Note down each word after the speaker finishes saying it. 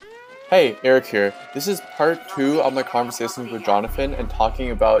Hey, Eric here. This is part two of my conversation with Jonathan and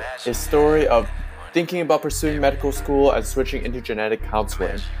talking about his story of thinking about pursuing medical school and switching into genetic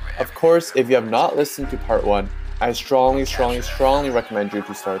counseling. Of course, if you have not listened to part one, I strongly recommend you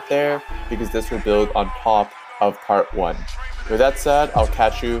to start there because this will build on top of part one. With that said, I'll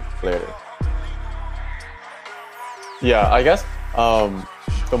catch you later. Yeah, I guess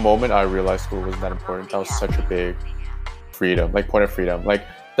the moment I realized school wasn't that important, that was such a big freedom, like point of freedom. Like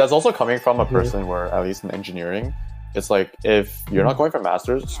that's also coming from a person where, at least in engineering, it's like if you're not going for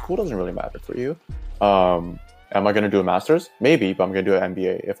masters, school doesn't really matter for you. Am I going to do a master's? Maybe, but I'm going to do an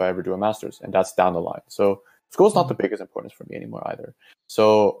MBA if I ever do a master's, and that's down the line. So school's not the biggest importance for me anymore either.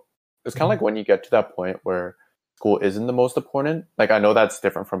 So it's kind of like when you get to that point where school isn't the most important. Like I know that's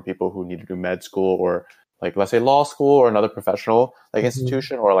different from people who need to do med school or like let's say law school or another professional like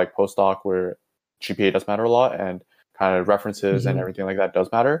institution or like postdoc where GPA does matter a lot and kind of references and everything like that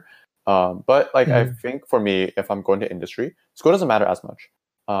does matter. But like I think for me, if I'm going to industry, school doesn't matter as much.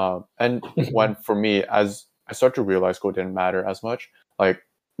 And when for me, as I start to realize school didn't matter as much, like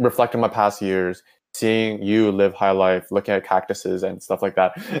reflecting my past years, seeing you live high life, looking at cactuses and stuff like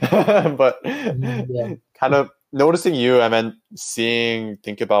that, but kind of noticing you and then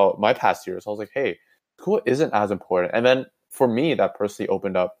think about my past years, I was like, hey, school isn't as important. And then for me, that personally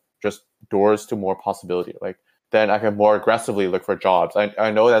opened up just doors to more possibility. Like then I can more aggressively look for jobs.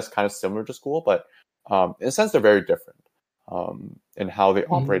 I know that's kind of similar to school, but in a sense, they're very different in how they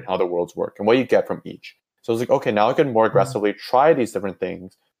operate, how the worlds work, and what you get from each. So it's like, okay, now I can more aggressively try these different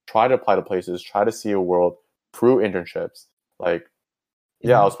things, try to apply to places, try to see a world through internships. Like,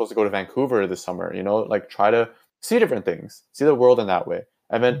 yeah, I was supposed to go to Vancouver this summer, like try to see different things, see the world in that way.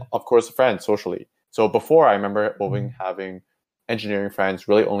 And then, of course, friends socially. So before, I remember having engineering friends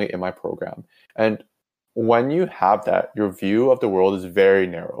really only in my program. And when you have that, your view of the world is very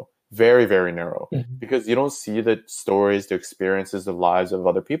narrow, very, very narrow, because you don't see the stories, the experiences, the lives of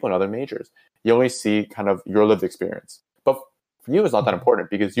other people in other majors. You only see kind of your lived experience. But for you, it's not that important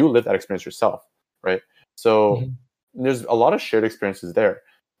because you live that experience yourself, right? So there's a lot of shared experiences there.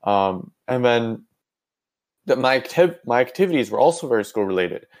 And then my activities were also very school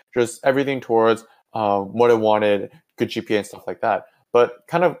related, just everything towards what I wanted, good GPA and stuff like that. But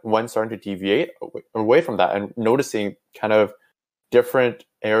kind of when starting to deviate away from that and noticing kind of different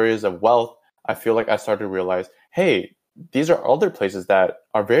areas of wealth, I feel like I started to realize, hey, these are other places that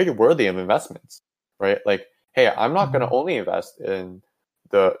are very worthy of investments, right? Like, hey, I'm not going to only invest in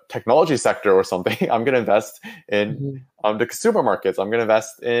the technology sector or something. I'm going to invest in the consumer markets. I'm going to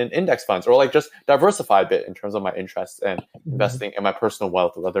invest in index funds or like just diversify a bit in terms of my interests and investing in my personal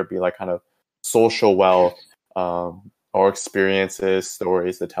wealth, whether it be like kind of social wealth, or experiences,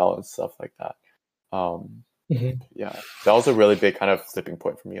 stories to tell and stuff like that. Yeah, that was a really big kind of flipping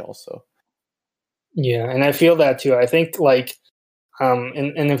point for me also. Yeah, and I feel that too. I think like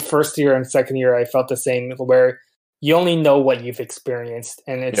in the first year and second year, I felt the same where you only know what you've experienced.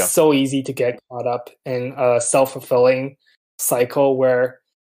 And it's so easy to get caught up in a self-fulfilling cycle where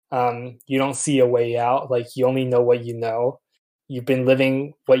you don't see a way out. Like you only know what you know. You've been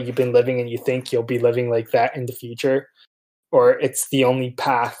living what you've been living and you think you'll be living like that in the future. Or it's the only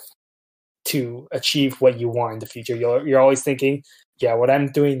path to achieve what you want in the future. You're always thinking, yeah, what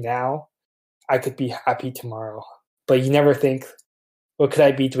I'm doing now, I could be happy tomorrow. But you never think, what could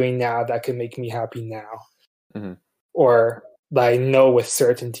I be doing now that could make me happy now? Or that I know with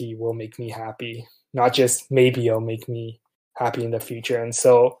certainty will make me happy, not just maybe it'll make me happy in the future. And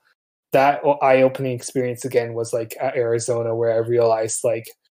so that eye-opening experience again was like at Arizona, where I realized like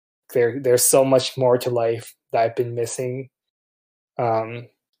there's so much more to life that I've been missing through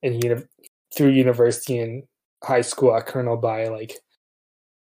university and high school at Colonel By. Like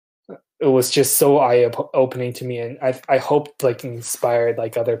it was just so eye-opening to me, and I hope like inspired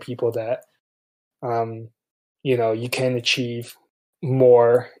like other people that you can achieve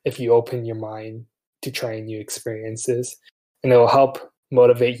more if you open your mind to try new experiences, and it will help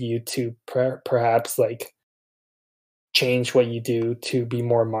motivate you to perhaps like change what you do to be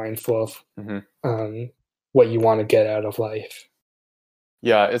more mindful of what you want to get out of life.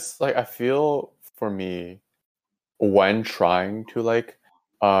 Yeah, it's like I feel for me when trying to like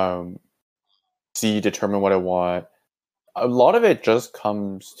determine what I want, a lot of it just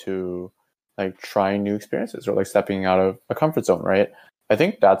comes to like trying new experiences or like stepping out of a comfort zone, right? I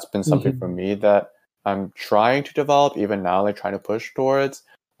think that's been something for me that I'm trying to develop even now, like trying to push towards.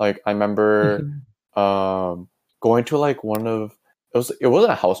 Like I remember going to like it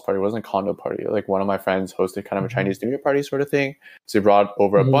wasn't a house party, it wasn't a condo party. Like one of my friends hosted kind of a Chinese New Year party sort of thing. So he brought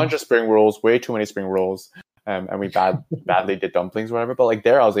over a bunch of spring rolls, way too many spring rolls. and we badly did dumplings or whatever. But like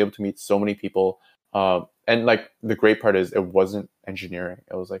there, I was able to meet so many people. And like the great part is it wasn't engineering.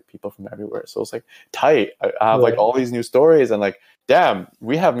 It was like people from everywhere. So it's like tight. I have like all these new stories and like, damn,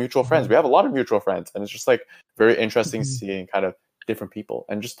 we have mutual friends. We have a lot of mutual friends. And it's just like very interesting seeing kind of different people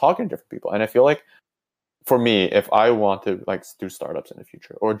and just talking to different people. And I feel like for me, if I want to like do startups in the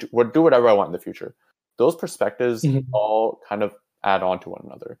future or do whatever I want in the future, those perspectives all kind of add on to one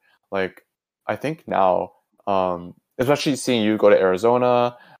another. Like I think now, especially seeing you go to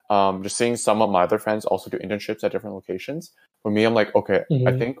Arizona, just seeing some of my other friends also do internships at different locations. For me, I'm like, okay,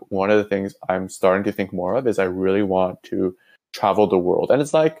 I think one of the things I'm starting to think more of is I really want to travel the world. And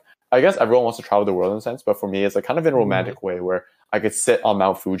it's like, I guess everyone wants to travel the world in a sense, but for me, it's like kind of in a romantic way where I could sit on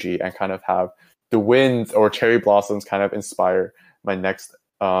Mount Fuji and kind of have the winds or cherry blossoms kind of inspire my next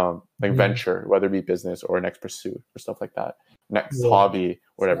like venture, whether it be business or next pursuit or stuff like that, next hobby,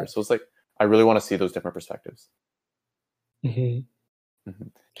 whatever. So it's like, I really want to see those different perspectives. Yeah,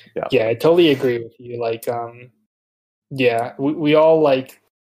 I totally agree with you. Like, yeah, we all like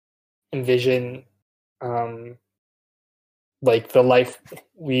envision like the life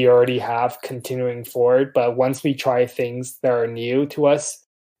we already have continuing forward, but once we try things that are new to us,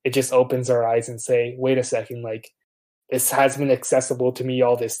 it just opens our eyes and say, wait a second, like this has been accessible to me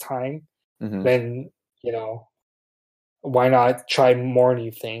all this time. Then, you know, why not try more new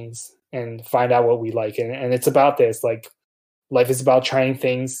things and find out what we like? And it's about this, like life is about trying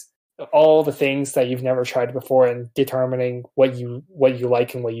things, all the things that you've never tried before, and determining what you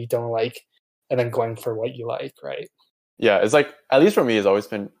like and what you don't like, and then going for what you like, right? Yeah, it's like, at least for me, it's always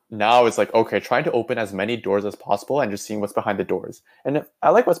been, now it's like, okay, trying to open as many doors as possible and just seeing what's behind the doors. And if I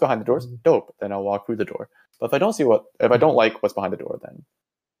like what's behind the doors, dope, then I'll walk through the door. But if I don't like what's behind the door, then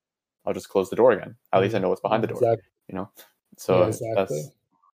I'll just close the door again. At least I know what's behind the door, you know? So that's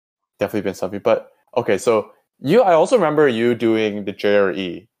definitely been something. But okay, so I also remember you doing the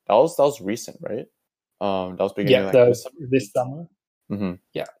JRE. That was recent, right? That was beginning this summer.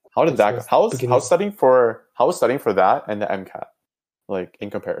 Yeah. How did that go? How was studying for that and the MCAT, like in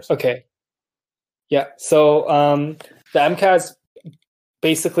comparison? Okay. Yeah. So the MCAT is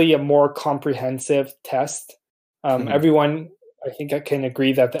basically a more comprehensive test. Everyone, I think I can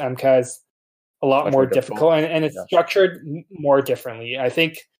agree that the MCAT is a lot more difficult and it's structured more differently. I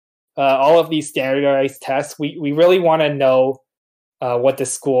think all of these standardized tests, we really want to know what the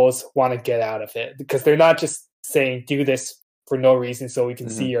schools want to get out of it, because they're not just saying do this for no reason so we can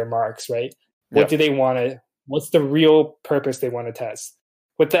see your marks, right? What do they want to, what's the real purpose they want to test?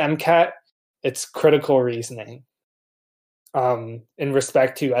 With the MCAT, it's critical reasoning. In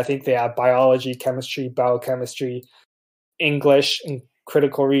respect to, I think they have biology, chemistry, biochemistry, English, and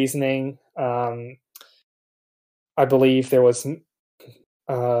critical reasoning. I believe there was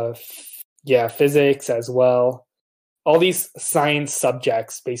physics as well. All these science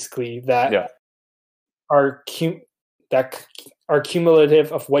subjects basically that are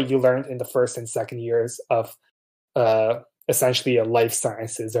cumulative of what you learned in the first and second years of essentially a life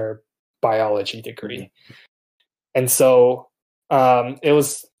sciences or biology degree. And so it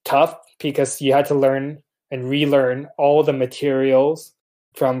was tough because you had to learn and relearn all the materials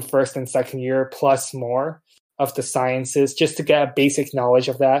from first and second year plus more of the sciences just to get a basic knowledge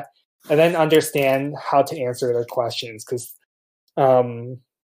of that, and then understand how to answer the questions. Because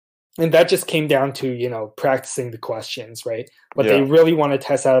and that just came down to, you know, practicing the questions, right? What they really want to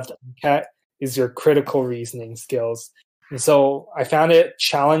test out of the MCAT is your critical reasoning skills. And so I found it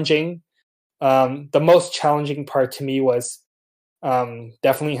challenging. The most challenging part to me was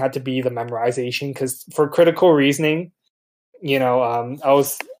definitely had to be the memorization, because for critical reasoning, you know, I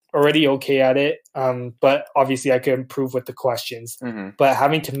was already okay at it, but obviously I could improve with the questions. But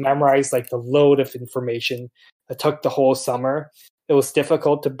having to memorize like the load of information that took the whole summer, it was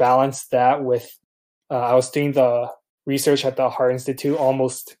difficult to balance that with I was doing the research at the Heart Institute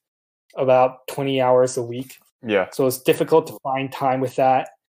almost about 20 hours a week. So it's difficult to find time with that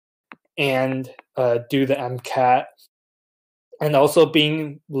and do the MCAT, and also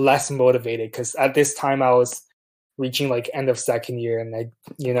being less motivated, because at this time I was reaching like end of second year, and I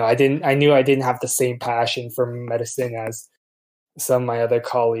knew I didn't have the same passion for medicine as some of my other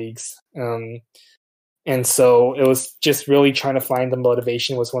colleagues. And so it was just really trying to find the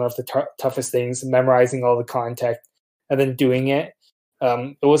motivation was one of the toughest things, memorizing all the content and then doing it.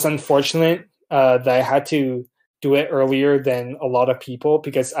 It was unfortunate that I had to do it earlier than a lot of people,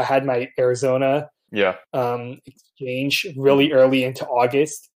 because I had my Arizona exchange really early into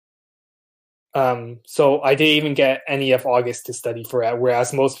August. So I didn't even get any of August to study for it,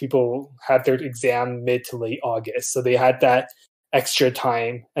 whereas most people had their exam mid to late August. So they had that extra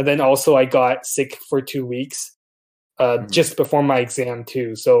time. And then also I got sick for 2 weeks just before my exam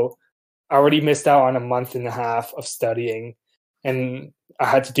too. So I already missed out on a month and a half of studying, and I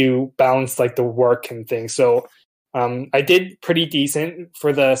had to balance like the work and things. So I did pretty decent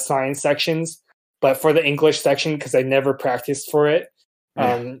for the science sections, but for the English section, because I never practiced for it,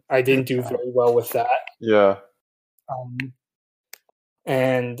 I didn't do very well with that. Yeah.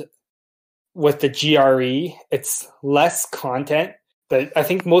 And with the GRE, it's less content, but I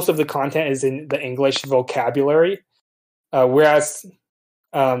think most of the content is in the English vocabulary, whereas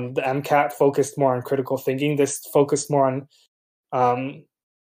the MCAT focused more on critical thinking. This focused more on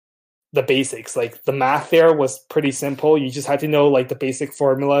the basics. Like the math there was pretty simple. You just had to know like the basic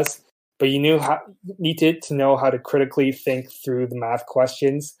formulas, but you needed to know how to critically think through the math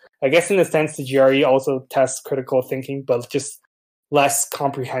questions. I guess in a sense, the GRE also tests critical thinking, but just less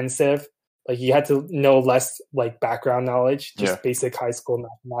comprehensive. Like you had to know less like background knowledge, just basic high school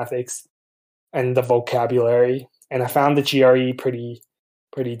mathematics and the vocabulary. And I found the GRE pretty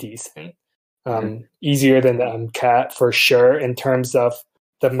decent. Easier than the MCAT for sure in terms of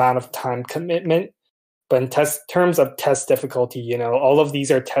the amount of time commitment. But in terms of test difficulty, all of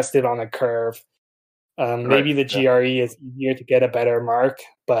these are tested on a curve. Maybe the GRE is easier to get a better mark,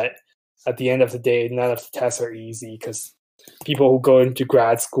 but at the end of the day, none of the tests are easy because people who go into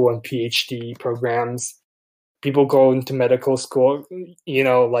grad school and PhD programs, people go into medical school,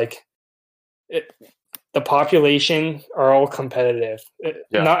 the population are all competitive.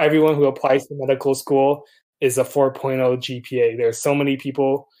 Not everyone who applies to medical school is a 4.0 GPA. There's so many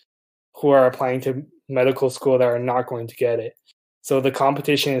people who are applying to medical school that are not going to get it. So the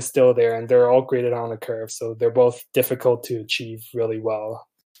competition is still there, and they're all graded on a curve. So they're both difficult to achieve really well.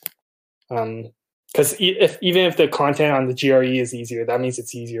 Because even if the content on the GRE is easier, that means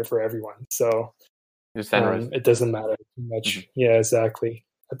it's easier for everyone. So it doesn't matter too much. Yeah, exactly.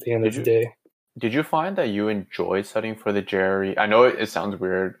 At the end of the day. Did you find that you enjoyed studying for the GRE? I know it sounds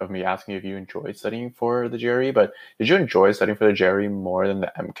weird of me asking if you enjoyed studying for the GRE, but did you enjoy studying for the GRE more than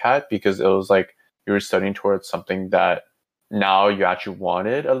the MCAT? Because it was like you were studying towards something that now you actually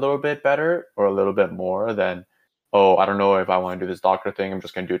wanted a little bit better or a little bit more than, I don't know if I want to do this doctor thing. I'm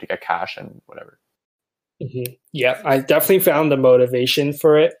just going to do it to get cash and whatever. Yeah, I definitely found the motivation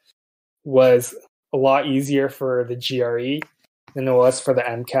for it was a lot easier for the GRE than it was for the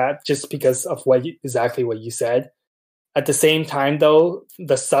MCAT, just because of exactly what you said. At the same time, though,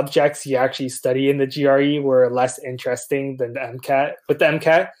 the subjects you actually study in the GRE were less interesting than the MCAT. With the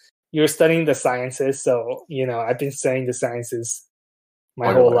MCAT, you're studying the sciences, so I've been studying the sciences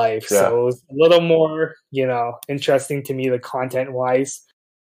my whole life, so it was a little more interesting to me, the content wise.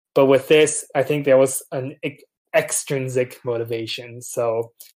 But with this, I think there was an extrinsic motivation.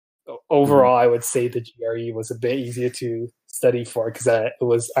 So overall, I would say the GRE was a bit easier to study for because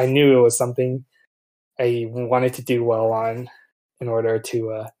I knew it was something I wanted to do well on in order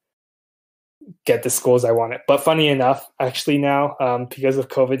to get the schools I wanted. But funny enough, actually now, because of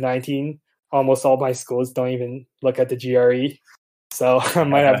COVID-19, almost all my schools don't even look at the GRE. So I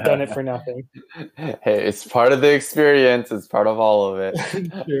might have done it for nothing. Hey, it's part of the experience. It's part of all of it.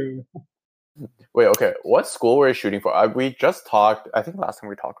 True. Wait, okay. What school were you shooting for? We just talked. I think last time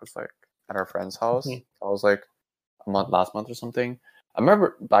we talked was like at our friend's house. I was like last month or something. I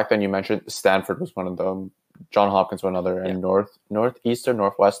remember back then you mentioned Stanford was one of them, Johns Hopkins was another, and Northwestern.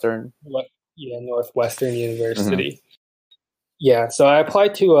 Northwestern University. Yeah, so I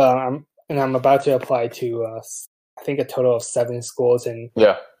applied to, and I'm about to apply to, I think a total of 7 schools, and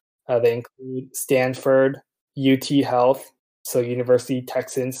they include Stanford, UT Health, so University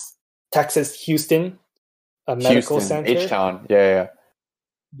Texas Houston, a medical center. H-Town, yeah.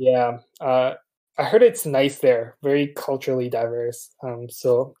 Yeah, I heard it's nice there, very culturally diverse.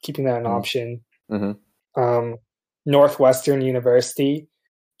 So keeping that an option. Northwestern University,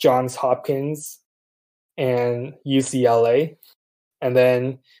 Johns Hopkins, and UCLA, and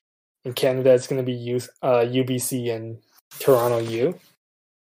then in Canada it's going to be UBC and Toronto U.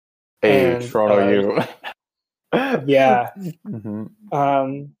 Toronto U. Yeah.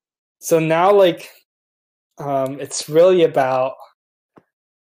 So now, it's really about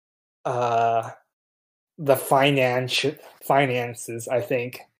the finances, I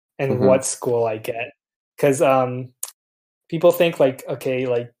think, and what school I get. Because people think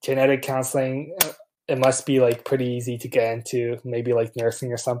genetic counseling, it must be pretty easy to get into, maybe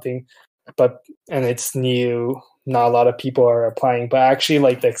nursing or something. And it's new, not a lot of people are applying. But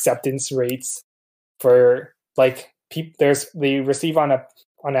actually, the acceptance rates for they receive on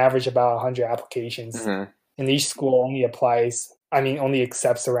average about 100 applications, and each school only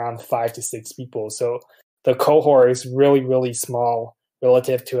accepts around 5 to 6 people. So the cohort is really, really small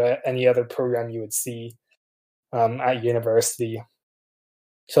relative to any other program you would see at university.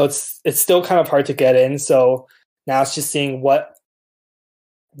 So it's still kind of hard to get in. So now it's just seeing what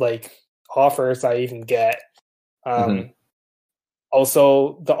like offers I even get.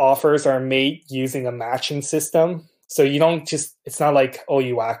 Also, the offers are made using a matching system. So you don't just, it's not like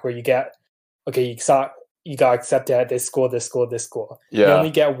OUAC where you get, okay, you got accepted at this school, this school, this school. Yeah. You only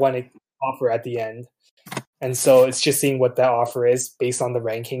get one offer at the end. And so it's just seeing what that offer is based on the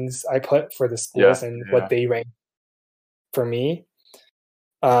rankings I put for the schools and what they rank for me.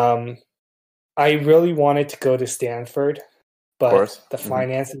 I really wanted to go to Stanford, but the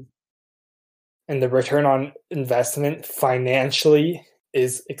finances and the return on investment financially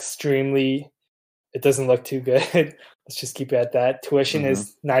is extremely, it doesn't look too good. Let's just keep it at that. Tuition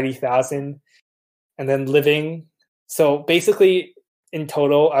is $90,000, and then living. So basically, in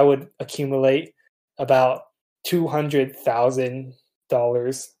total, I would accumulate about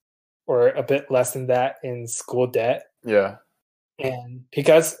 $200,000 or a bit less than that in school debt. Yeah. And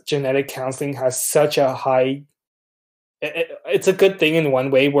because genetic counseling has such a high, it's a good thing in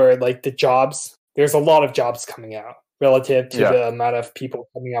one way where like the jobs, there's a lot of jobs coming out relative to the amount of people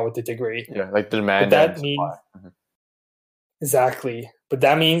coming out with the degree. Yeah, like the demand. But that means exactly. But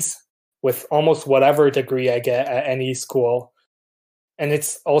that means with almost whatever degree I get at any school, and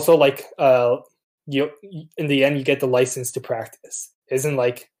it's also like you in the end you get the license to practice. It isn't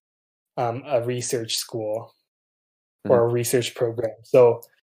like a research school or a research program. So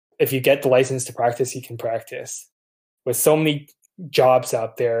if you get the license to practice, you can practice. With so many jobs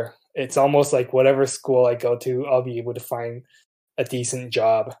out there, it's almost like whatever school I go to, I'll be able to find a decent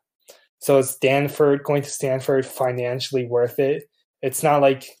job. So is going to Stanford financially worth it? It's not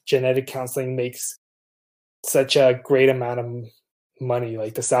like genetic counseling makes such a great amount of money.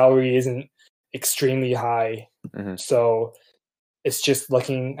 Like the salary isn't extremely high. So it's just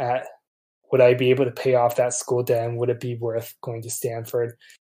looking at, would I be able to pay off that school debt, and would it be worth going to Stanford?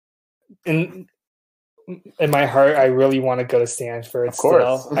 In my heart, I really want to go to Stanford. Of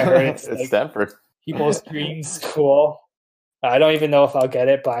course. Still. I heard it's like Stanford. People's dream school. I don't even know if I'll get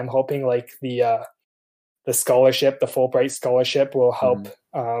it, but I'm hoping like the scholarship, the Fulbright scholarship, will help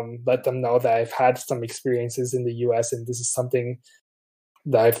let them know that I've had some experiences in the U.S. and this is something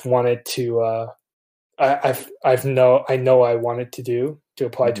that I've wanted to. I know I wanted to do, to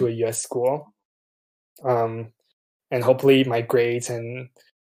apply to a U.S. school, and hopefully my grades. And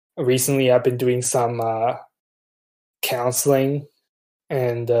recently, I've been doing some counseling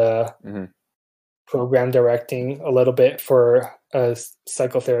and program directing a little bit for a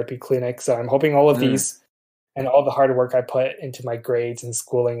psychotherapy clinic. So I'm hoping all of these and all the hard work I put into my grades and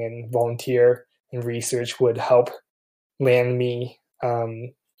schooling and volunteer and research would help land me,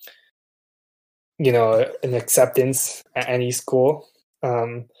 an acceptance at any school.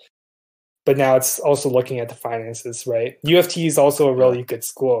 But now it's also looking at the finances, right? U of T is also a really good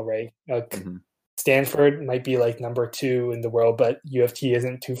school, right? Like Stanford might be like number 2 in the world, but U of T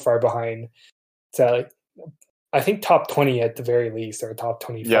isn't too far behind. So I think top 20 at the very least, or top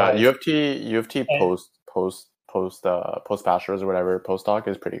 25. Yeah, U of T post bachelor's or whatever, postdoc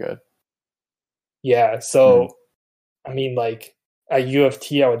is pretty good. Yeah, so I mean, like at U of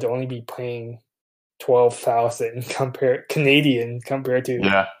T, I would only be paying 12,000 Canadian compared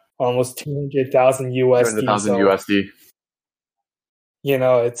to almost 200,000 USD. 200,000 USD. You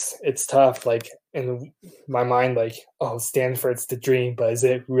know, it's tough. Like in my mind, like, oh, Stanford's the dream, but is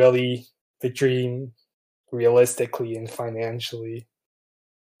it really the dream realistically and financially?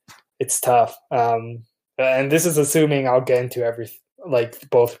 It's tough. And this is assuming I'll get into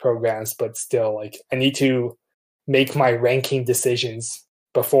both programs, but still, like, I need to make my ranking decisions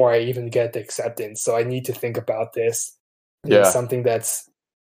before I even get the acceptance. So I need to think about this. It's something that's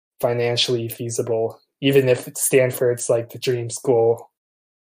financially feasible. Even if Stanford's like the dream school,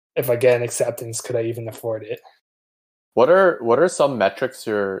 if I get an acceptance, could I even afford it? What are some metrics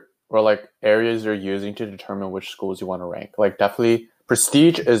or like areas you're using to determine which schools you want to rank? Like definitely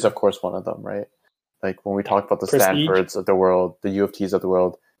prestige is of course one of them, right? Like when we talk about the Stanfords of the world, the U of T's of the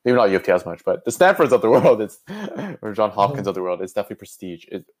world, maybe not U of T as much, but the Stanfords of the world, or John Hopkins of the world, it's definitely prestige.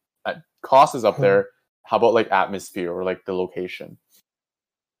 Cost is up there. How about like atmosphere or like the location?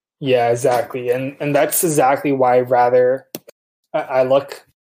 Yeah, exactly. And that's exactly why I look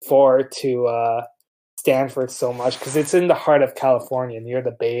forward to Stanford so much, because it's in the heart of California, near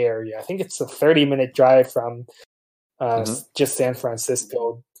the Bay Area. I think it's a 30-minute drive from just San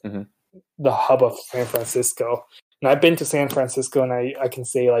Francisco, the hub of San Francisco. And I've been to San Francisco, and I can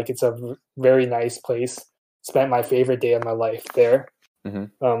say like it's a very nice place. Spent my favorite day of my life there.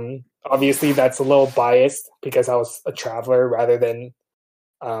 Obviously, that's a little biased because I was a traveler rather than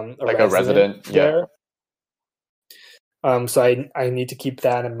a resident there. So I need to keep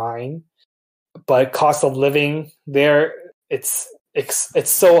that in mind. But cost of living there, it's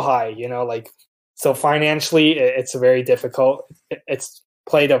so high, you know, like, so financially it's very difficult. It's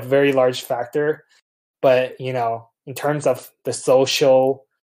played a very large factor. But, you know, in terms of the social,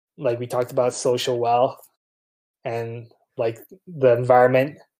 like we talked about social wealth and like the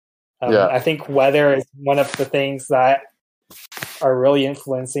environment, I think weather is one of the things that are really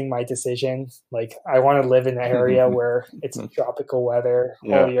influencing my decision. Like, I want to live in an area where it's tropical weather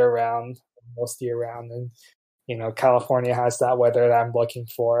all year round, most year round. And, you know, California has that weather that I'm looking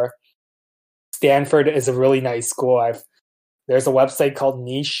for. Stanford is a really nice school. There's a website called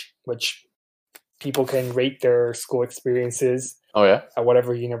Niche, which people can rate their school experiences at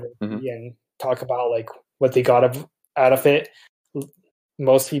whatever university and talk about like what they got out of it.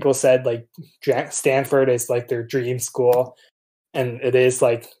 Most people said like Stanford is like their dream school, and it is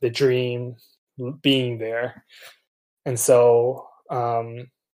like the dream being there. And so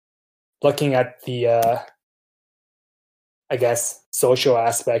looking at the I guess social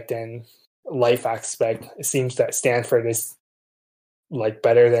aspect and life aspect, it seems that Stanford is like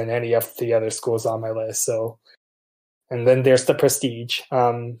better than any of the other schools on my list. So, and then there's the prestige.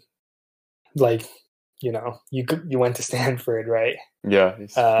 Like, you know, you went to Stanford, right? Yeah,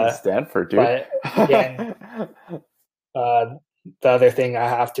 Stanford, dude. But again, the other thing I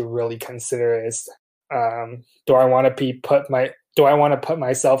have to really consider is, do I want to put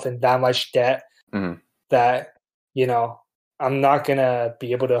myself in that much debt that, you know, I'm not gonna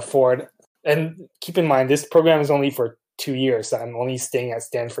be able to afford? And keep in mind, this program is only for 2 years. So I'm only staying at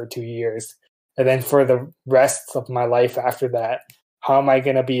Stanford 2 years. And then for the rest of my life after that, how am I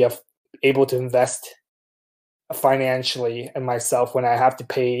going to be able to invest financially in myself when I have to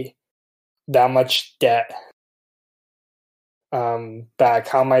pay that much debt back?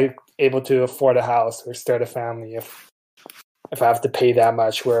 How am I able to afford a house or start a family if I have to pay that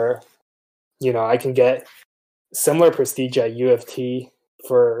much, where, you know, I can get similar prestige at U of T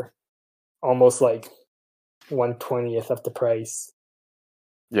for almost like 1/20th of the price?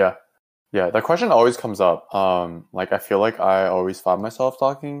 Yeah, that question always comes up. Like, I feel like I always find myself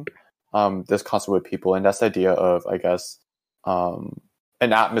talking this concept with people, and that's the idea of, I guess, an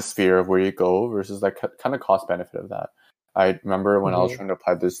atmosphere of where you go versus like kind of cost benefit of that. I remember when I was trying to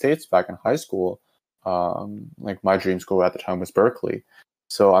apply to the States back in high school, like my dream school at the time was Berkeley.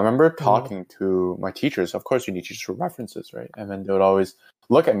 So I remember talking to my teachers. Of course, you need teachers for references, right? And then they would always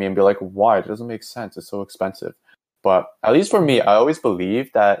look at me and be like, why? It doesn't make sense. It's so expensive. But at least for me, I always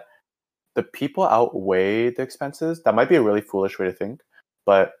believe that the people outweigh the expenses. That might be a really foolish way to think,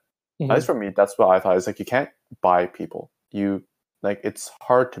 but at least for me, that's what I thought. It's like, you can't buy people. It's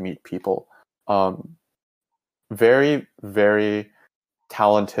hard to meet people. Very, very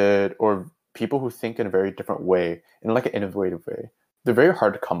talented, or people who think in a very different way, in like an innovative way. They're very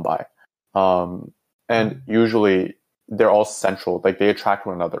hard to come by. And usually they're all central, like they attract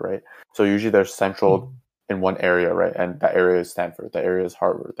one another, right? So usually they're central in one area, right? And that area is Stanford, that area is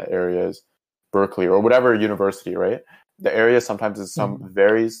Harvard, that area is Berkeley, or whatever university, right? The area sometimes is some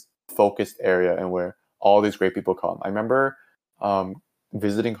very focused area and where all these great people come. I remember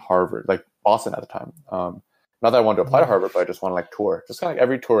visiting Harvard, like Boston at the time. Not that I wanted to apply to Harvard, but I just want to like tour. Just kind of like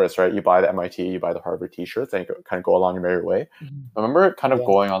every tourist, right? You buy the MIT, you buy the Harvard t-shirts, and you kind of go along your merry way. I remember kind of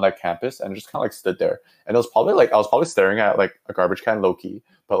going on that campus and just kind of like stood there. And it was probably like, I was probably staring at like a garbage can low key,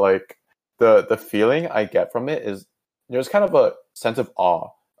 but like the feeling I get from it is there's kind of a sense of awe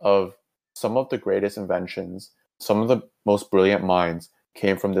of some of the greatest inventions, some of the most brilliant minds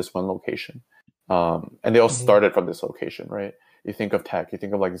came from this one location. And they all started from this location, right? You think of tech, you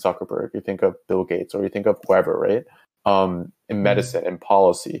think of like Zuckerberg, you think of Bill Gates, or you think of whoever, right? In medicine, in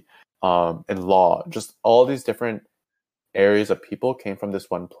policy, in law, just all these different areas of people came from this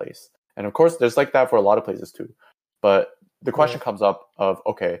one place. And of course, there's like that for a lot of places too. But the question comes up of,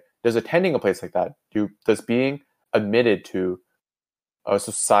 okay, does attending a place like that, does being admitted to a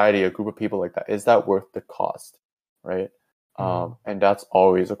society, a group of people like that, is that worth the cost, right? And that's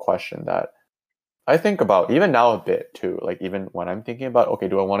always a question that I think about even now a bit too. Like, even when I'm thinking about, okay,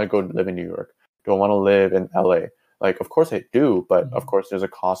 do I want to go live in New York? Do I want to live in LA? Like, of course I do, but of course there's a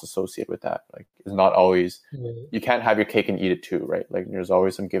cost associated with that. Like, it's not always, you can't have your cake and eat it too, right? Like, there's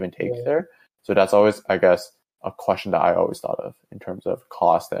always some give and take there. So that's always, I guess, a question that I always thought of in terms of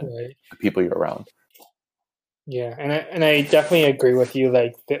cost and the people you're around. Yeah, and I definitely agree with you.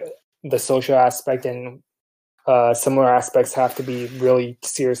 Like, the social aspect and similar aspects have to be really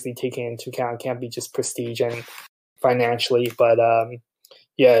seriously taken into account. It can't be just prestige and financially. But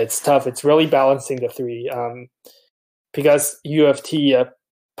Yeah, it's tough. It's really balancing the three. Because U of T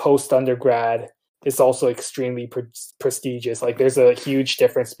post undergrad is also extremely prestigious. Like, there's a huge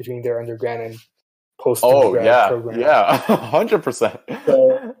difference between their undergrad and post undergrad program. Yeah,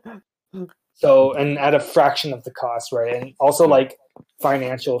 100%. So, and at a fraction of the cost, right? And also, like,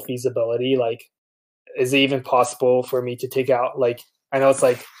 financial feasibility. Like, is it even possible for me to take out? Like, I know it's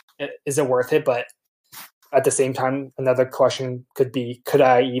like, is it worth it? But at the same time, another question could be, could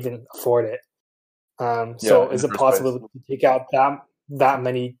I even afford it? So is it possible to take out that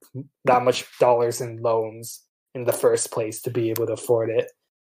much dollars in loans in the first place to be able to afford it?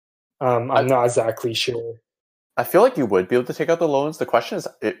 I'm not exactly sure. I feel like you would be able to take out the loans. The question is,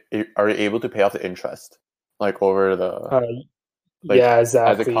 are you able to pay off the interest, like over the yeah,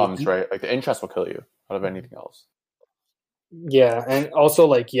 exactly, as it comes, right? Like the interest will kill you out of anything else. Yeah, and also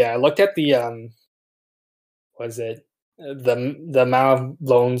like I looked at the the amount of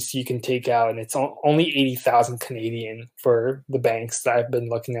loans you can take out, and it's only 80,000 Canadian for the banks that I've been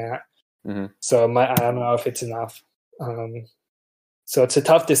looking at. Mm-hmm. So I don't know if it's enough. So it's a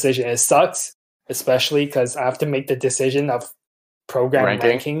tough decision. It sucks, especially because I have to make the decision of program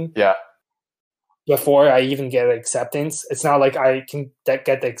ranking. Yeah. Before I even get acceptance. It's not like I can get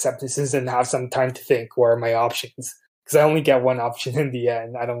the acceptances and have some time to think where are my options, because I only get one option in the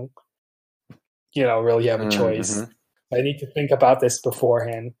end. I don't, really have a choice. Mm-hmm. I need to think about this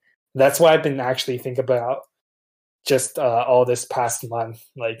beforehand. That's why I've been actually thinking about just all this past month.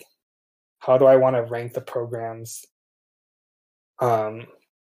 Like, how do I want to rank the programs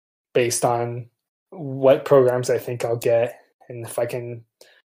based on what programs I think I'll get, and if I can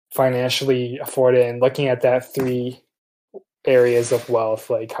financially afford it, and looking at that 3 areas of wealth,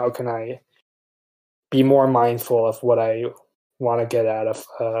 like how can I be more mindful of what I want to get out of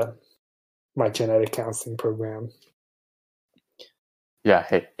my genetic counseling program. Yeah,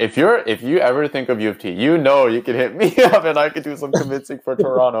 hey, if you ever think of U of T, you can hit me up and I could do some convincing for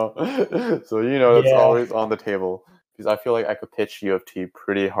Toronto. So it's always on the table, because I feel like I could pitch U of T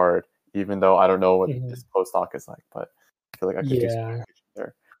pretty hard, even though I don't know what this postdoc is like, but I feel like I could do some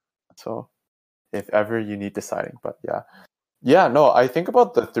there. So if ever you need deciding, but no, I think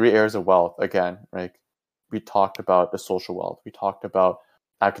about the 3 areas of wealth again. Like, we talked about the social wealth, we talked about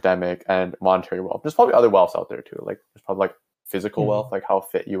academic and monetary wealth. There's probably other wealths out there too. Like, there's probably like physical wealth, like how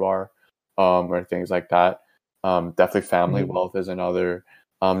fit you are, or things like that. Definitely family wealth is another.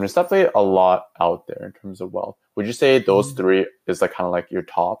 There's definitely a lot out there in terms of wealth. Would you say those 3 is like kind of like your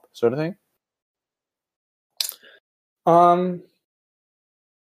top sort of thing?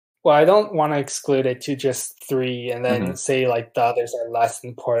 Well, I don't want to exclude it to just 3 and then say like the others are less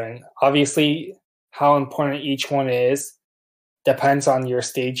important. Obviously, how important each one is depends on your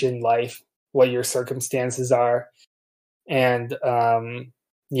stage in life, what your circumstances are, and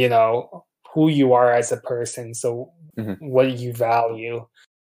who you are as a person. So what you value.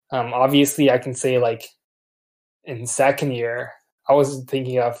 Obviously, I can say like in second year, I was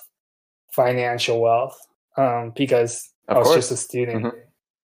thinking of financial wealth because I was just a student.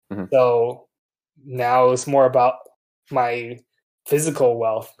 So now it's more about my physical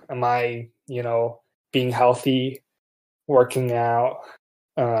wealth. Am I, being healthy, working out?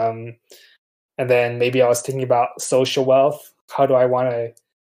 And then maybe I was thinking about social wealth. How do I want to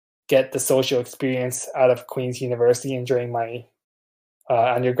get the social experience out of Queen's University and during my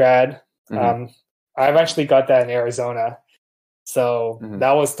undergrad? I eventually got that in Arizona. So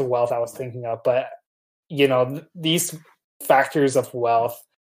that was the wealth I was thinking of. But, these factors of wealth,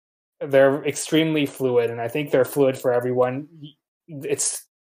 they're extremely fluid, and I think they're fluid for everyone. It's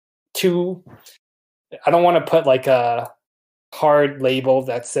I don't want to put like a hard label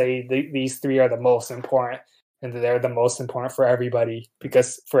that say these 3 are the most important and they're the most important for everybody,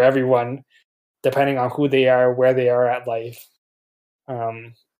 because for everyone, depending on who they are, where they are at life,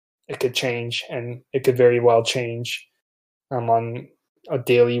 it could change, and it could very well change on a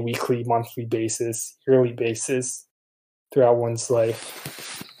daily, weekly, monthly basis, yearly basis throughout one's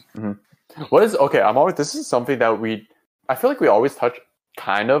life. This is something that I feel like we always touch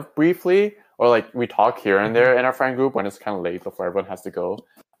kind of briefly, or like we talk here and there in our friend group when it's kind of late before everyone has to go.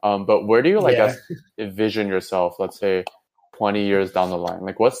 But where do you envision yourself, let's say 20 years down the line?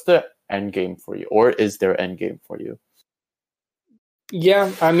 Like, what's the end game for you, or is there end game for you?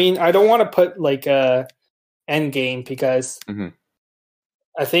 Yeah, I mean, I don't want to put like a end game, because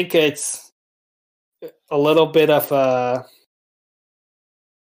I think it's a little bit of a,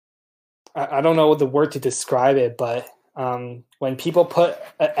 I don't know the word to describe it, but when people put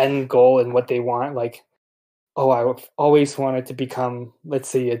an end goal in what they want, like, I always wanted to become, let's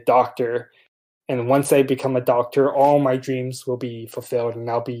say, a doctor, and once I become a doctor, all my dreams will be fulfilled and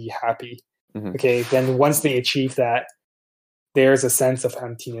I'll be happy. Okay, then once they achieve that, there's a sense of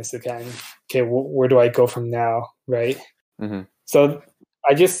emptiness again. Okay, where do I go from now, right? So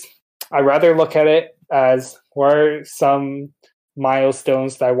I rather look at it as what are some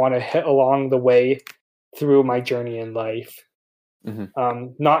milestones that I want to hit along the way through my journey in life.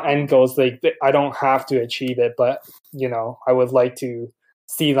 Not end goals, like I don't have to achieve it, but I would like to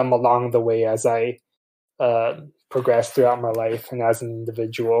see them along the way as I progress throughout my life and as an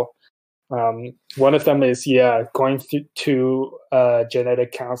individual. One of them is going to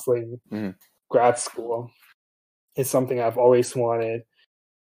genetic counseling grad school. It's something I've always wanted,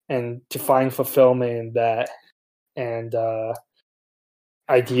 and to find fulfillment in that, and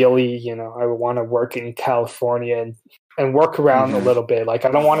ideally, I would want to work in California and work around a little bit. Like,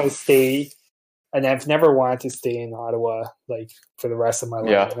 I don't want to stay, and I've never wanted to stay in Ottawa like for the rest of my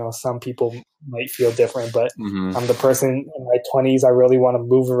life. Some people might feel different, but I'm the person in my 20s. I really want to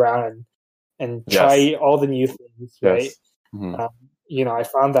move around and try all the new things, right? I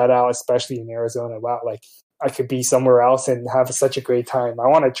found that out, especially in Arizona. Wow, like I could be somewhere else and have such a great time. I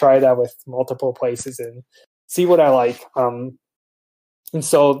want to try that with multiple places and see what I like. And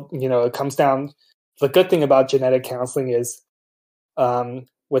so, it comes down, the good thing about genetic counseling is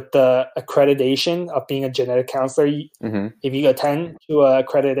with the accreditation of being a genetic counselor, if you attend to an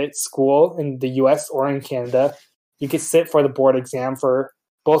accredited school in the US or in Canada, you can sit for the board exam for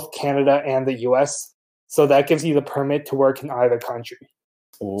both Canada and the US. So that gives you the permit to work in either country.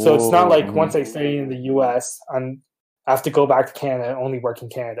 So it's not like once I study in the US, I have to go back to Canada and only work in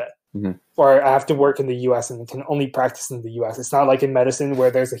Canada. Or I have to work in the US and can only practice in the US. It's not like in medicine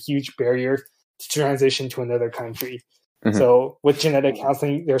where there's a huge barrier to transition to another country. So with genetic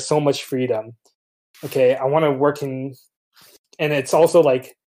counseling, there's so much freedom. Okay, I want to work in, and it's also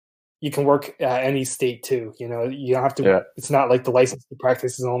like you can work at any state too. You don't have to, it's not like the license to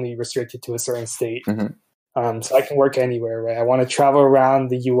practice is only restricted to a certain state. So I can work anywhere, right? I want to travel around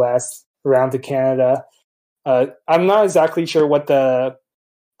the US, around to Canada. I'm not exactly sure what the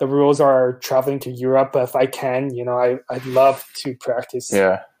rules are traveling to Europe, but if I can, I'd love to practice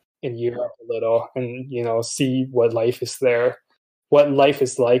in Europe a little and, see what life is there, what life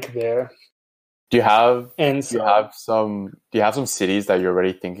is like there. Do you have some cities that you're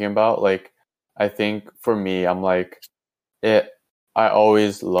already thinking about? Like, I think for me, I'm like, I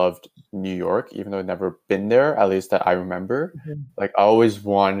always loved New York, even though I've never been there, at least that I remember. Like, I always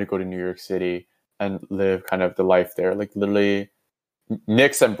wanted to go to New York City and live kind of the life there. Like, literally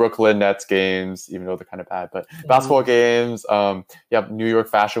Knicks and Brooklyn Nets games, even though they're kind of bad, but basketball games. You have New York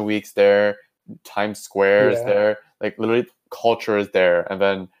Fashion Weeks there, Times Square is there. Like, literally culture is there. And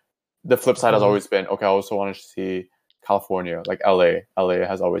then the flip side has always been, okay, I also wanted to see California, like LA. LA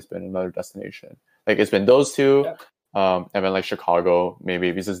has always been another destination. Like, it's been those two. And then like Chicago, maybe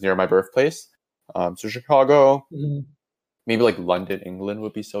because it's near my birthplace. So Chicago, maybe like London, England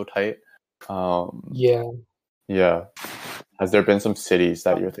would be so tight. Yeah. Has there been some cities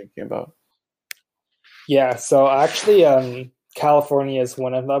that you're thinking about? Yeah, so actually California is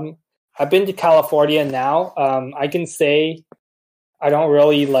one of them. I've been to California now. I can say I don't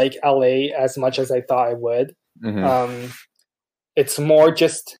really like LA as much as I thought I would.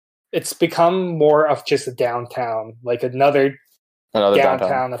 It's become more of just a downtown, like another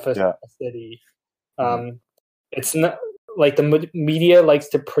downtown of a city. It's not like the media likes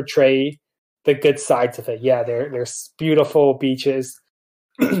to portray the good sides of it. Yeah, there's beautiful beaches.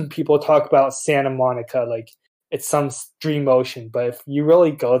 People talk about Santa Monica like it's some dream ocean, but if you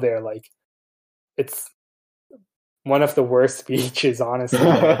really go there, like it's one of the worst beaches, honestly.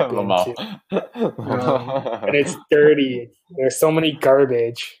 I've been to. And it's dirty. There's so many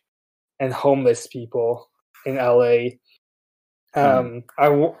garbage and homeless people in LA.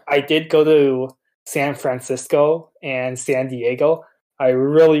 I did go to San Francisco and San Diego. I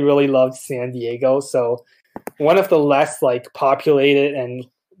really, really loved San Diego. So one of the less like populated and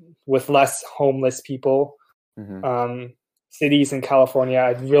with less homeless people cities in California.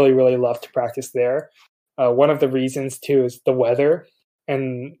 I'd really, really love to practice there. One of the reasons too is the weather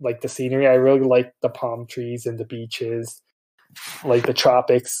and like the scenery. I really like the palm trees and the beaches, like the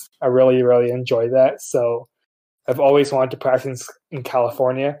tropics. I really, really enjoy that. So I've always wanted to practice in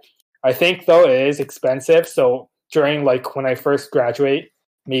California. I think though it is expensive. So during like when I first graduate,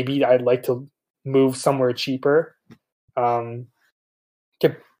 maybe I'd like to move somewhere cheaper to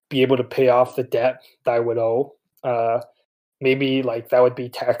be able to pay off the debt that I would owe. Maybe like that would be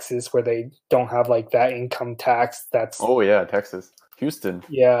Texas, where they don't have like that income tax. That's Texas, Houston.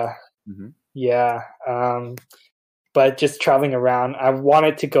 Yeah. Yeah. but just traveling around, I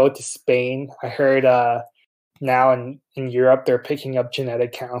wanted to go to Spain. I heard now in Europe they're picking up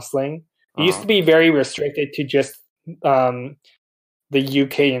genetic counseling. It used to be very restricted to just the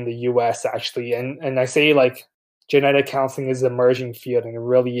UK and the US actually, and I say like genetic counseling is an emerging field, and it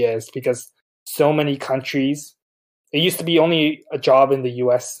really is, because so many countries. It used to be only a job in the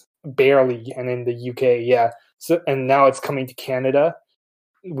US, barely, and in the UK, yeah. So, and now it's coming to Canada.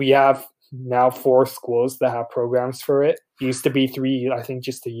 We have now 4 schools that have programs for it. It used to be 3, I think,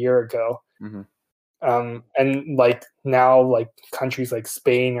 just a year ago. And like now, like countries like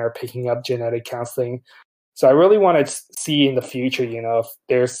Spain are picking up genetic counseling. So I really want to see in the future, if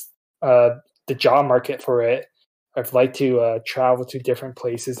there's the job market for it. I'd like to travel to different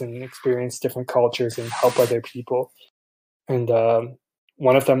places and experience different cultures and help other people. And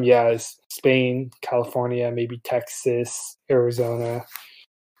one of them, is Spain, California, maybe Texas, Arizona.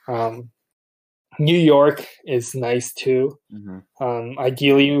 New York is nice too.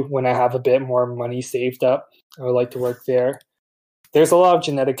 Ideally, when I have a bit more money saved up, I would like to work there. There's a lot of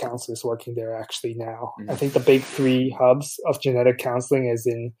genetic counselors working there actually now. I think the big 3 hubs of genetic counseling is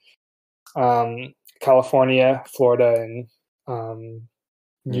in California, Florida, and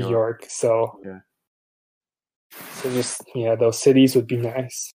New York. So just those cities would be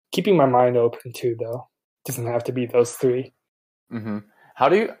nice. Keeping my mind open too, though. Doesn't have to be those 3. How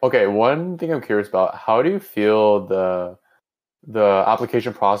do you? Okay, one thing I'm curious about. How do you feel the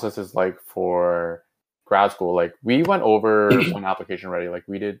application process is like for grad school? Like we went over one application already. Like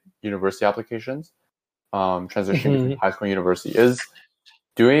we did university applications, transitioning between high school and university. Is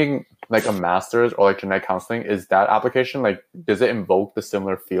doing like a master's or like genetic counseling, is that application like, does it invoke the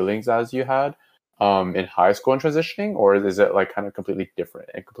similar feelings as you had in high school and transitioning, or is it like kind of completely different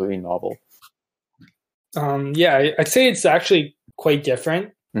and completely novel? I'd say it's actually quite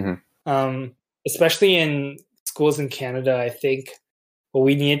different. Especially in schools in Canada. I think what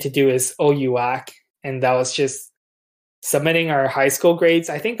we needed to do is OUAC, and that was just submitting our high school grades.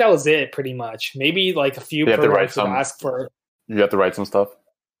 I think that was it pretty much. Maybe like a few programs would ask for. You have to write some stuff.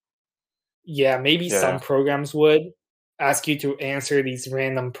 Yeah, maybe some programs would ask you to answer these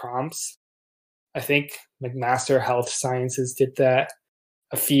random prompts. I think McMaster Health Sciences did that.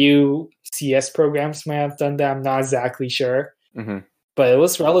 A few CS programs might have done that. I'm not exactly sure. But it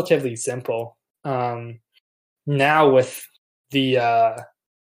was relatively simple. Now with the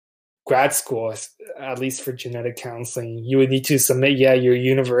grad school, at least for genetic counseling, you would need to submit your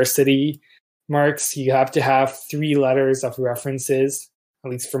university marks. You have to have 3 letters of references,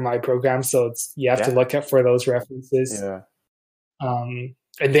 at least for my program. So you have to look at for those references.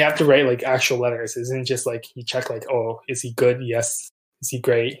 And they have to write like actual letters. It isn't just like you check like, oh, is he good? Yes. Is he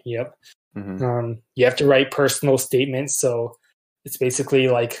great? Yep. You have to write personal statements. So it's basically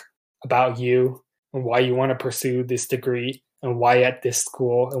like about you and why you want to pursue this degree and why at this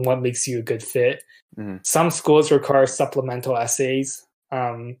school and what makes you a good fit. Some schools require supplemental essays.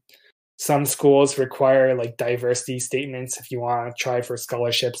 Some schools require like diversity statements if you want to try for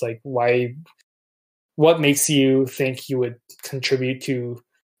scholarships, like what makes you think you would contribute to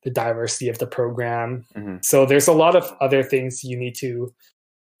the diversity of the program. So there's a lot of other things you need to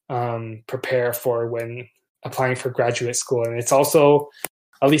prepare for when applying for graduate school. And it's also,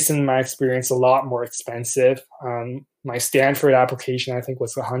 at least in my experience, a lot more expensive. My Stanford application, I think,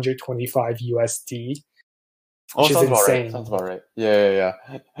 was 125 USD, which is insane. Right. Sounds about right. Yeah.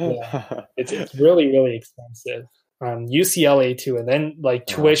 It's really, really expensive. UCLA too. And then like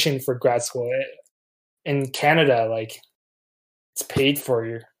tuition for grad school in Canada, like it's paid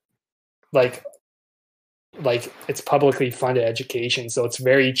for like it's publicly funded education, so it's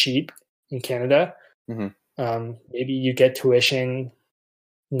very cheap in Canada. Maybe you get tuition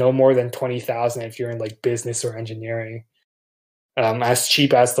no more than 20,000 if you're in like business or engineering. As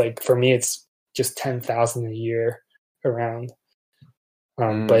cheap as like for me, it's just 10,000 a year around.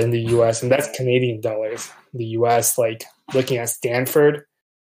 But in the U.S., and that's Canadian dollars. The U.S., like looking at Stanford,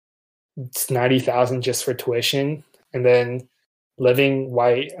 it's 90,000 just for tuition, and then living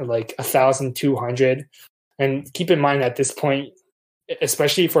like 1,200. And keep in mind at this point,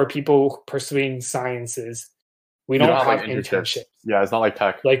 especially for people pursuing sciences, we don't have like internships. Yeah, it's not like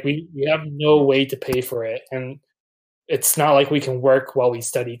tech. Like we have no way to pay for it, and it's not like we can work while we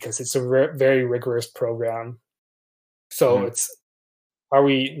study because it's a very rigorous program. So it's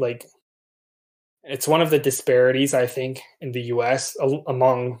one of the disparities, I think, in the US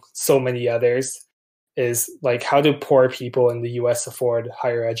among so many others, is like how do poor people in the US afford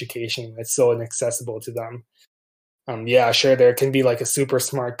higher education? It's so inaccessible to them. Sure, there can be like a super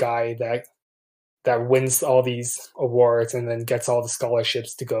smart guy that wins all these awards and then gets all the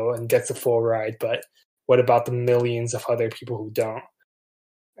scholarships to go and gets a full ride. But what about the millions of other people who don't?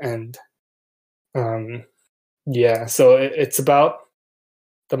 And yeah, so it's about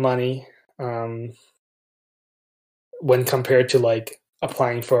the money when compared to like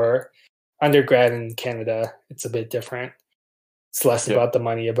applying for undergrad in Canada. It's a bit different. It's less about the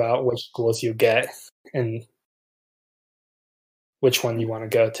money, about which schools you get and which one you want to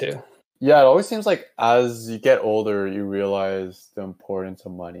go to. Yeah, it always seems like as you get older, you realize the importance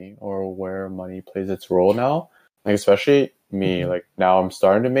of money or where money plays its role now. Like, especially me, like now I'm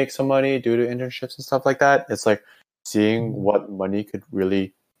starting to make some money due to internships and stuff like that. It's like seeing what money could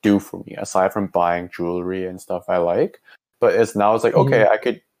really do for me aside from buying jewelry and stuff I like. But it's like, okay, I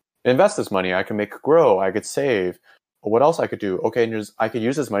could invest this money. I can make it grow. I could save. What else I could do? Okay, and I could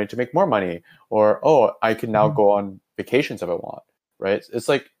use this money to make more money. Or, oh, I can now go on vacations if I want, right? It's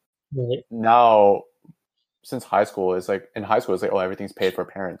like, now, since high school, it's like in high school, it's like, oh, everything's paid for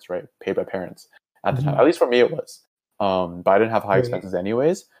parents, right? Paid by parents at the time. At least for me, it was. But I didn't have high expenses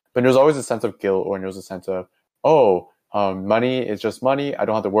anyways. But there's always a sense of guilt, or there's a sense of, money is just money. I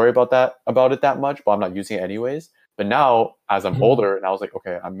don't have to worry about it that much, but I'm not using it anyways. But now, as I'm older, and I was like,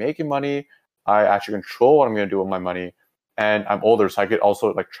 okay, I'm making money. I actually control what I'm going to do with my money, and I'm older, so I could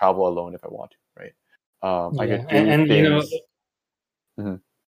also like travel alone if I want to, right? I could do things. You know,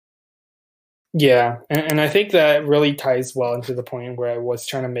 yeah, and I think that really ties well into the point where I was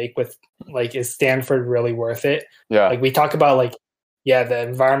trying to make with like, is Stanford really worth it? Yeah, like we talk about like, yeah, the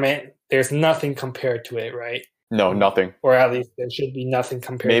environment. There's nothing compared to it, right? No, nothing. Or at least there should be nothing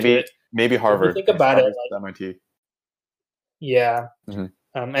compared to it. Maybe Harvard. If you think about it, like, MIT. Yeah.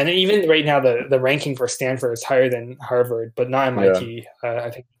 And even right now, the ranking for Stanford is higher than Harvard, but not MIT. I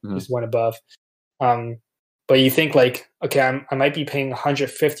think just one above. But you think like, okay, I might be paying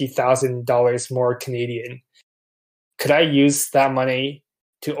 $150,000 more Canadian. Could I use that money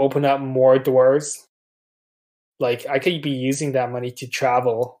to open up more doors? Like I could be using that money to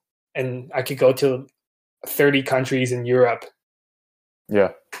travel, and I could go to 30 countries in Europe.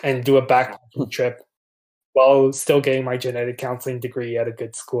 Yeah. And do a backpacking trip while still getting my genetic counseling degree at a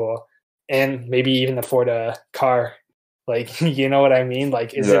good school, and maybe even afford a car. Like, you know what I mean?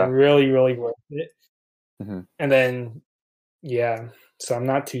 Like, is it really, really worth it? And then, yeah, so I'm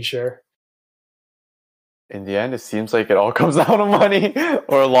not too sure. In the end, it seems like it all comes down to money,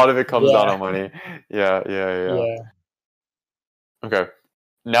 or a lot of it comes down to money. Yeah. Okay.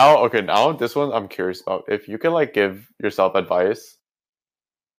 Now this one I'm curious about. If you could like give yourself advice,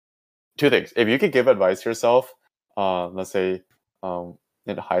 two things. If you could give advice to yourself, let's say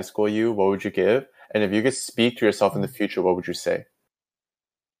in high school what would you give? And if you could speak to yourself in the future, what would you say?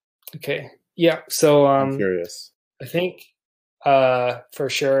 Okay. Yeah. So I'm curious. I think for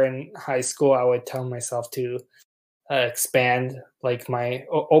sure in high school I would tell myself to expand like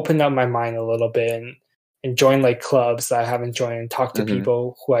open up my mind a little bit and join like clubs that I haven't joined and talk to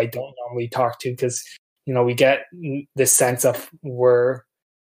people who I don't normally talk to, because we get this sense of we're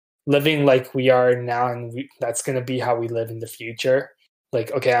living like we are now, and that's going to be how we live in the future.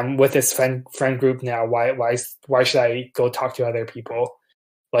 Like, okay, I'm with this friend group now. Why should I go talk to other people?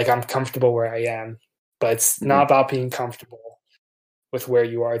 Like, I'm comfortable where I am. But it's not about being comfortable with where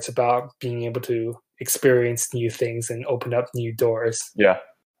you are. It's about being able to experience new things and open up new doors. Yeah.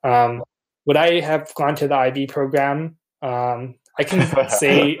 Would I have gone to the IB program? I can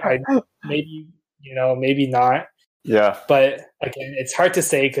say maybe not. Yeah. But again, it's hard to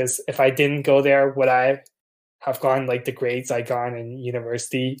say, because if I didn't go there, would I have gone like the grades I got in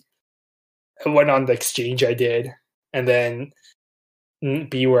university? I went on the exchange I did, and then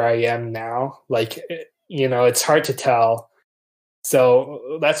be where I am now. Like, it's hard to tell.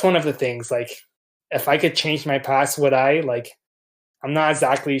 So that's one of the things. Like, if I could change my past, would I? Like, I'm not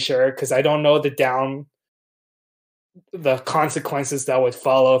exactly sure, because I don't know the consequences that would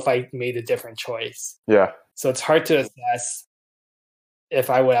follow if I made a different choice. Yeah. So it's hard to assess if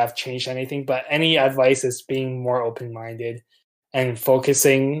I would have changed anything, but any advice is being more open-minded and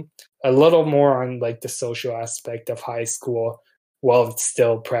focusing a little more on like the social aspect of high school while it's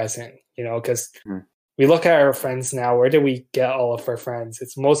still present, because we look at our friends now. Where do we get all of our friends?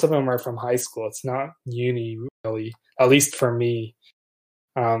 Most of them are from high school. It's not uni, really, at least for me.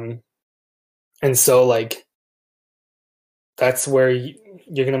 And so like, that's where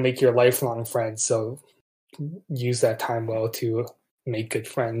you're going to make your lifelong friends. So use that time well to make good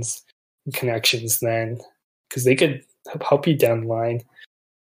friends and connections then, because they could help you down the line.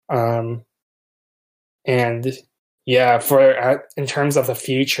 And yeah, in terms of the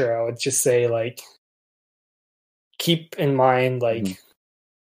future, I would just say like, keep in mind like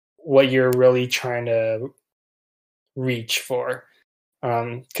what you're really trying to reach for.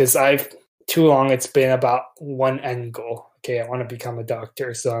 Because I've too long it's been about one end goal. Okay, I want to become a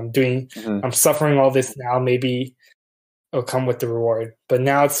doctor, so I'm suffering all this now. Maybe it'll come with the reward, but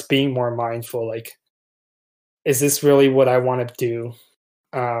now it's being more mindful. Like, is this really what I want to do?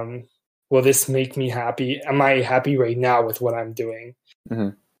 Will this make me happy? Am I happy right now with what I'm doing?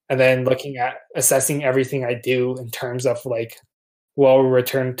 And then looking at assessing everything I do in terms of like, will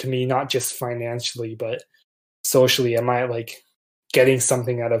return to me not just financially but socially. Am I like getting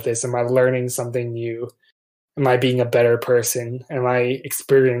something out of this? Am I learning something new? Am I being a better person? Am I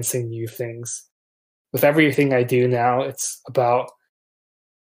experiencing new things? With everything I do now, it's about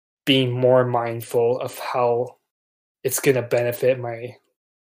being more mindful of how it's going to benefit my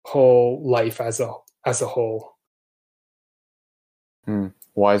whole life as a whole.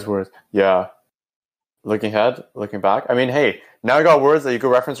 Wise words. Yeah. Looking ahead, looking back. I mean, hey, now you got words that you can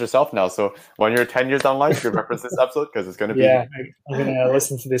reference yourself now. So when you're 10 years down the line, you can reference this episode because it's going to be. Yeah, I'm going to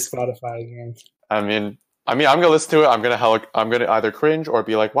listen to this Spotify again. I mean, I'm going to listen to it. I'm going to either cringe or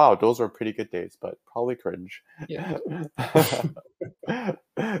be like, wow, those were pretty good days, but probably cringe. Yeah.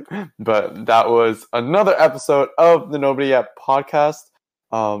 But that was another episode of the Nobody Yet podcast.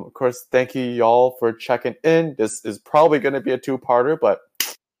 Of course, thank you y'all for checking in. This is probably going to be a 2-parter, but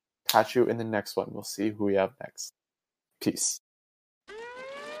catch you in the next one. We'll see who we have next. Peace.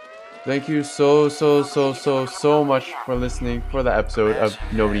 Thank you so much for listening for the episode of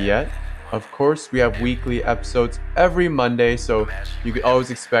Nobody Yet. Of course, we have weekly episodes every Monday, so you can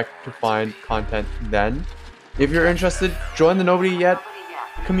always expect to find content then. If you're interested, join the Nobody Yet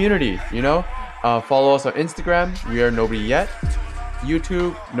community, follow us on Instagram, we are Nobody Yet,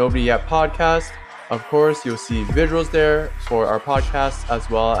 YouTube, Nobody Yet Podcast. Of course, you'll see visuals there for our podcast as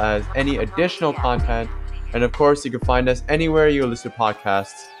well as any additional content. And of course, you can find us anywhere you listen to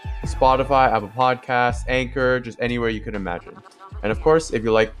podcasts, Spotify, Apple Podcasts, Anchor, just anywhere you could imagine. And of course, if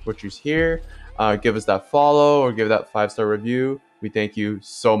you like what you hear, give us that follow or give that 5-star review. We thank you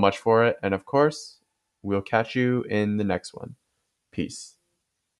so much for it. And of course, we'll catch you in the next one. Peace.